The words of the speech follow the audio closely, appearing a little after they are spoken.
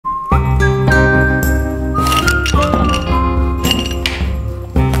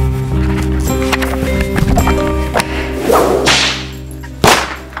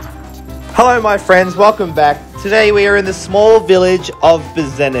Hello my friends, welcome back. Today we are in the small village of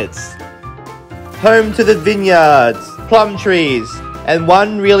Bzenec, home to the vineyards, plum trees, and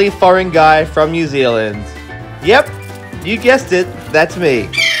one really foreign guy from New Zealand. Yep, you guessed it, that's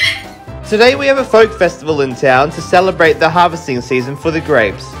me. Today we have a folk festival in town to celebrate the harvesting season for the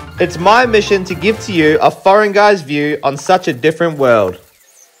grapes. It's my mission to give to you a foreign guy's view on such a different world.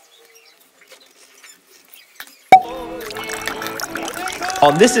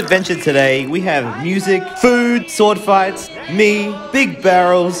 On this adventure today, we have music, food, sword fights, me, big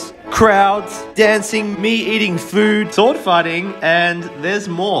barrels, crowds, dancing, me eating food, sword fighting, and there's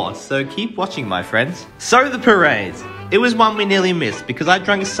more, so keep watching my friends. So the parade. It was one we nearly missed because I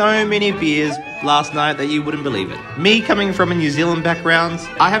drank so many beers last night that you wouldn't believe it. Me coming from a New Zealand background,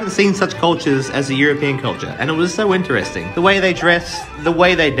 I haven't seen such cultures as the European culture, and it was so interesting. The way they dress, the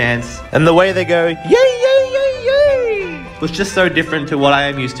way they dance, and the way they go, yay, yay, yay, yay, was just so different to what I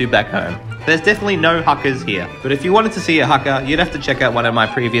am used to back home. There's definitely no huckers here, but if you wanted to see a hucker, you'd have to check out one of my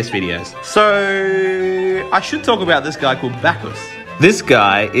previous videos. So, I should talk about this guy called Bacchus. This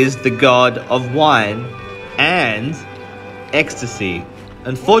guy is the god of wine and ecstasy.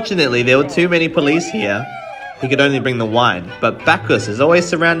 Unfortunately, there were too many police here. He could only bring the wine, but Bacchus is always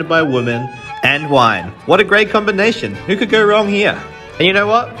surrounded by women and wine. What a great combination. Who could go wrong here? And you know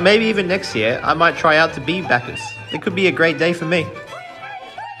what? Maybe even next year, I might try out to be Bacchus. It could be a great day for me.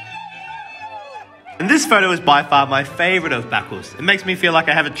 And this photo is by far my favorite of Bacchus. It makes me feel like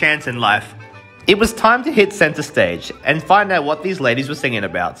I have a chance in life. It was time to hit center stage and find out what these ladies were singing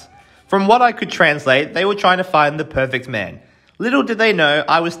about. From what I could translate, they were trying to find the perfect man. Little did they know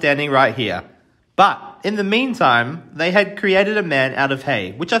I was standing right here. But in the meantime, they had created a man out of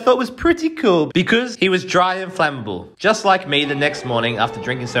hay, which I thought was pretty cool because he was dry and flammable, just like me the next morning after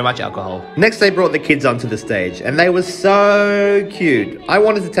drinking so much alcohol. Next, they brought the kids onto the stage, and they were so cute. I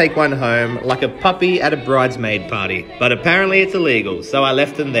wanted to take one home like a puppy at a bridesmaid party, but apparently it's illegal, so I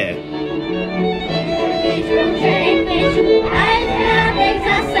left them there.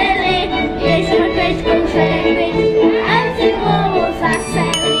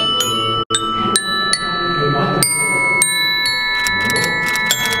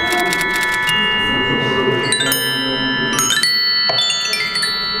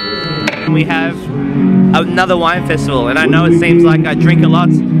 We have another wine festival, and I know it seems like I drink a lot,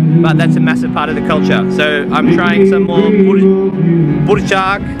 but that's a massive part of the culture. So I'm trying some more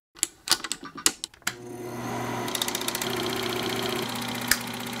burchak.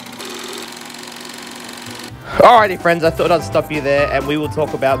 Alrighty friends, I thought I'd stop you there and we will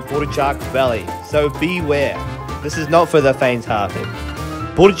talk about burchak belly. So beware, this is not for the faint-hearted.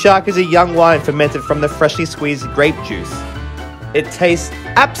 Burchak is a young wine fermented from the freshly squeezed grape juice. It tastes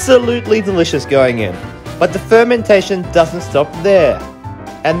absolutely delicious going in, but the fermentation doesn't stop there.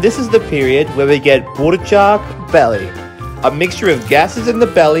 And this is the period where we get burchak belly, a mixture of gases in the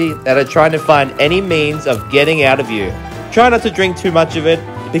belly that are trying to find any means of getting out of you. Try not to drink too much of it,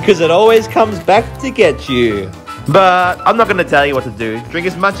 because it always comes back to get you. But I'm not going to tell you what to do. Drink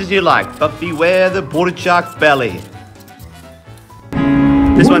as much as you like, but beware the burchak belly.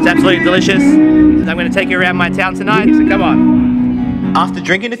 This one's absolutely delicious. I'm going to take you around my town tonight, so come on. After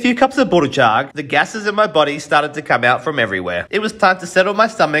drinking a few cups of burchak, the gases in my body started to come out from everywhere. It was time to settle my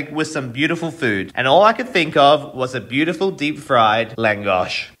stomach with some beautiful food, and all I could think of was a beautiful deep-fried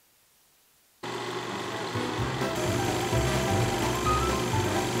langosh.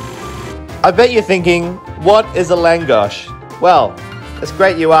 I bet you're thinking, what is a langosh? Well, it's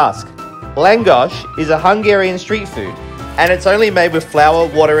great you ask. Langosh is a Hungarian street food, and it's only made with flour,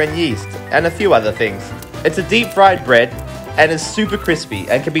 water and yeast, and a few other things. It's a deep-fried bread, and is super crispy,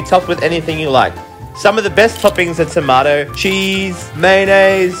 and can be topped with anything you like. Some of the best toppings are tomato, cheese,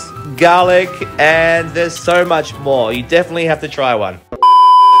 mayonnaise, garlic, and there's so much more. You definitely have to try one.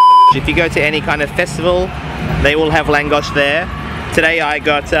 If you go to any kind of festival, they will have langosh there. Today I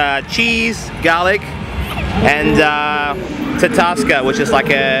got cheese, garlic, and tatarska, which is like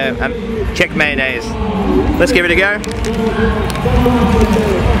a Czech mayonnaise. Let's give it a go.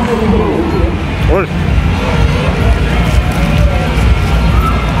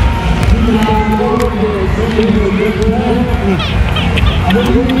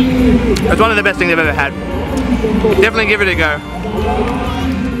 It's one of the best things I've ever had. Definitely give it a go.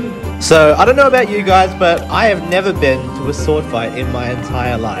 So, I don't know about you guys, but I have never been to a sword fight in my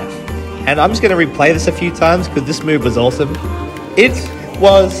entire life. And I'm just going to replay this a few times because this move was awesome. It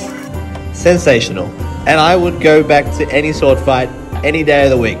was sensational. And I would go back to any sword fight any day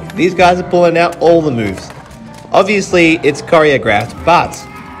of the week. These guys are pulling out all the moves. Obviously, it's choreographed, but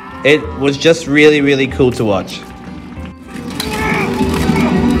it was just really, really cool to watch.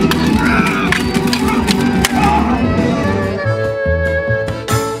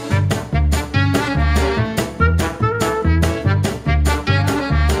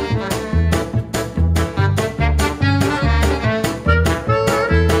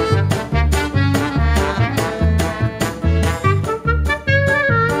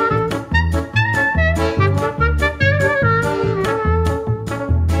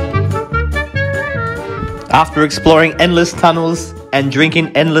 After exploring endless tunnels and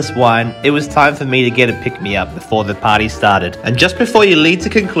drinking endless wine, it was time for me to get a pick-me-up before the party started. And just before you lead to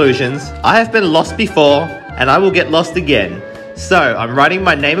conclusions, I have been lost before and I will get lost again. So I'm writing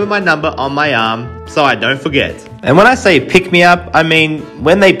my name and my number on my arm so I don't forget. And when I say pick me up, I mean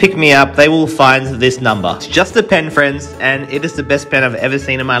when they pick me up, they will find this number. It's just a pen, friends, and it is the best pen I've ever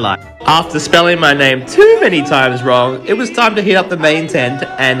seen in my life. After spelling my name too many times wrong, it was time to hit up the main tent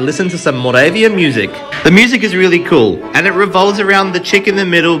and listen to some Moravian music. The music is really cool, and it revolves around the chick in the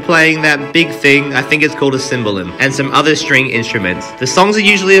middle playing that big thing, I think it's called a cymbalum, and some other string instruments. The songs are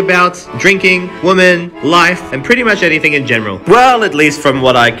usually about drinking, women, life, and pretty much anything in general. Well, at least from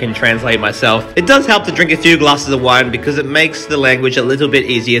what I can translate myself. It does help to drink a few glasses of wine because it makes the language a little bit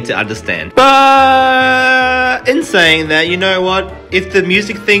easier to understand. But in saying that, you know what? If the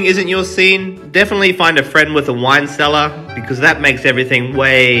music thing isn't your scene, definitely find a friend with a wine cellar because that makes everything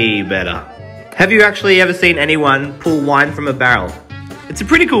way better. Have you actually ever seen anyone pull wine from a barrel? It's a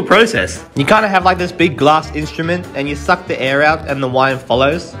pretty cool process. You kind of have like this big glass instrument and you suck the air out and the wine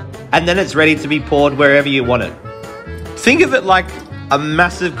follows, and then it's ready to be poured wherever you want it. Think of it like a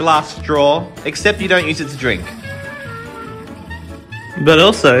massive glass straw, except you don't use it to drink. But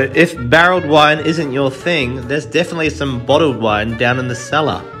also, if barreled wine isn't your thing, there's definitely some bottled wine down in the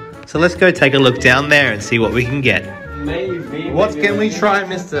cellar. So let's go take a look down there and see what we can get. What can we try,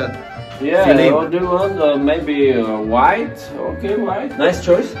 Mr. Yeah, Philippe? what do you want? Maybe white? Okay, white. Nice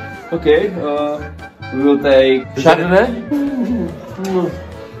choice. Okay, we will take Chardonnay.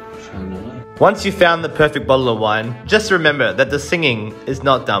 Once you've found the perfect bottle of wine, just remember that the singing is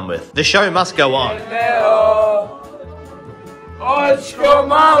not done with. The show must go on.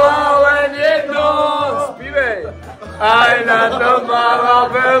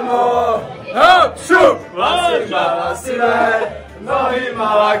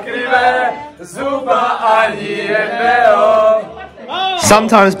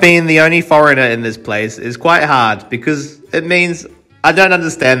 Sometimes being the only foreigner in this place is quite hard because it means I don't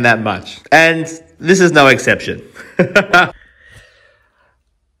understand that much. And this is no exception. I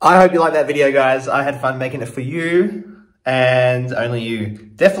hope you liked that video, guys. I had fun making it for you and only you.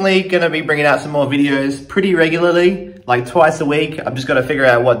 Definitely gonna be bringing out some more videos pretty regularly, like twice a week. I'm just gonna figure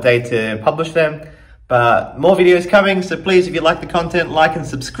out what day to publish them. But more videos coming, so please, if you like the content, like and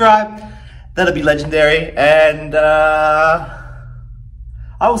subscribe. That'll be legendary. And I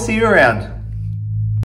will see you around.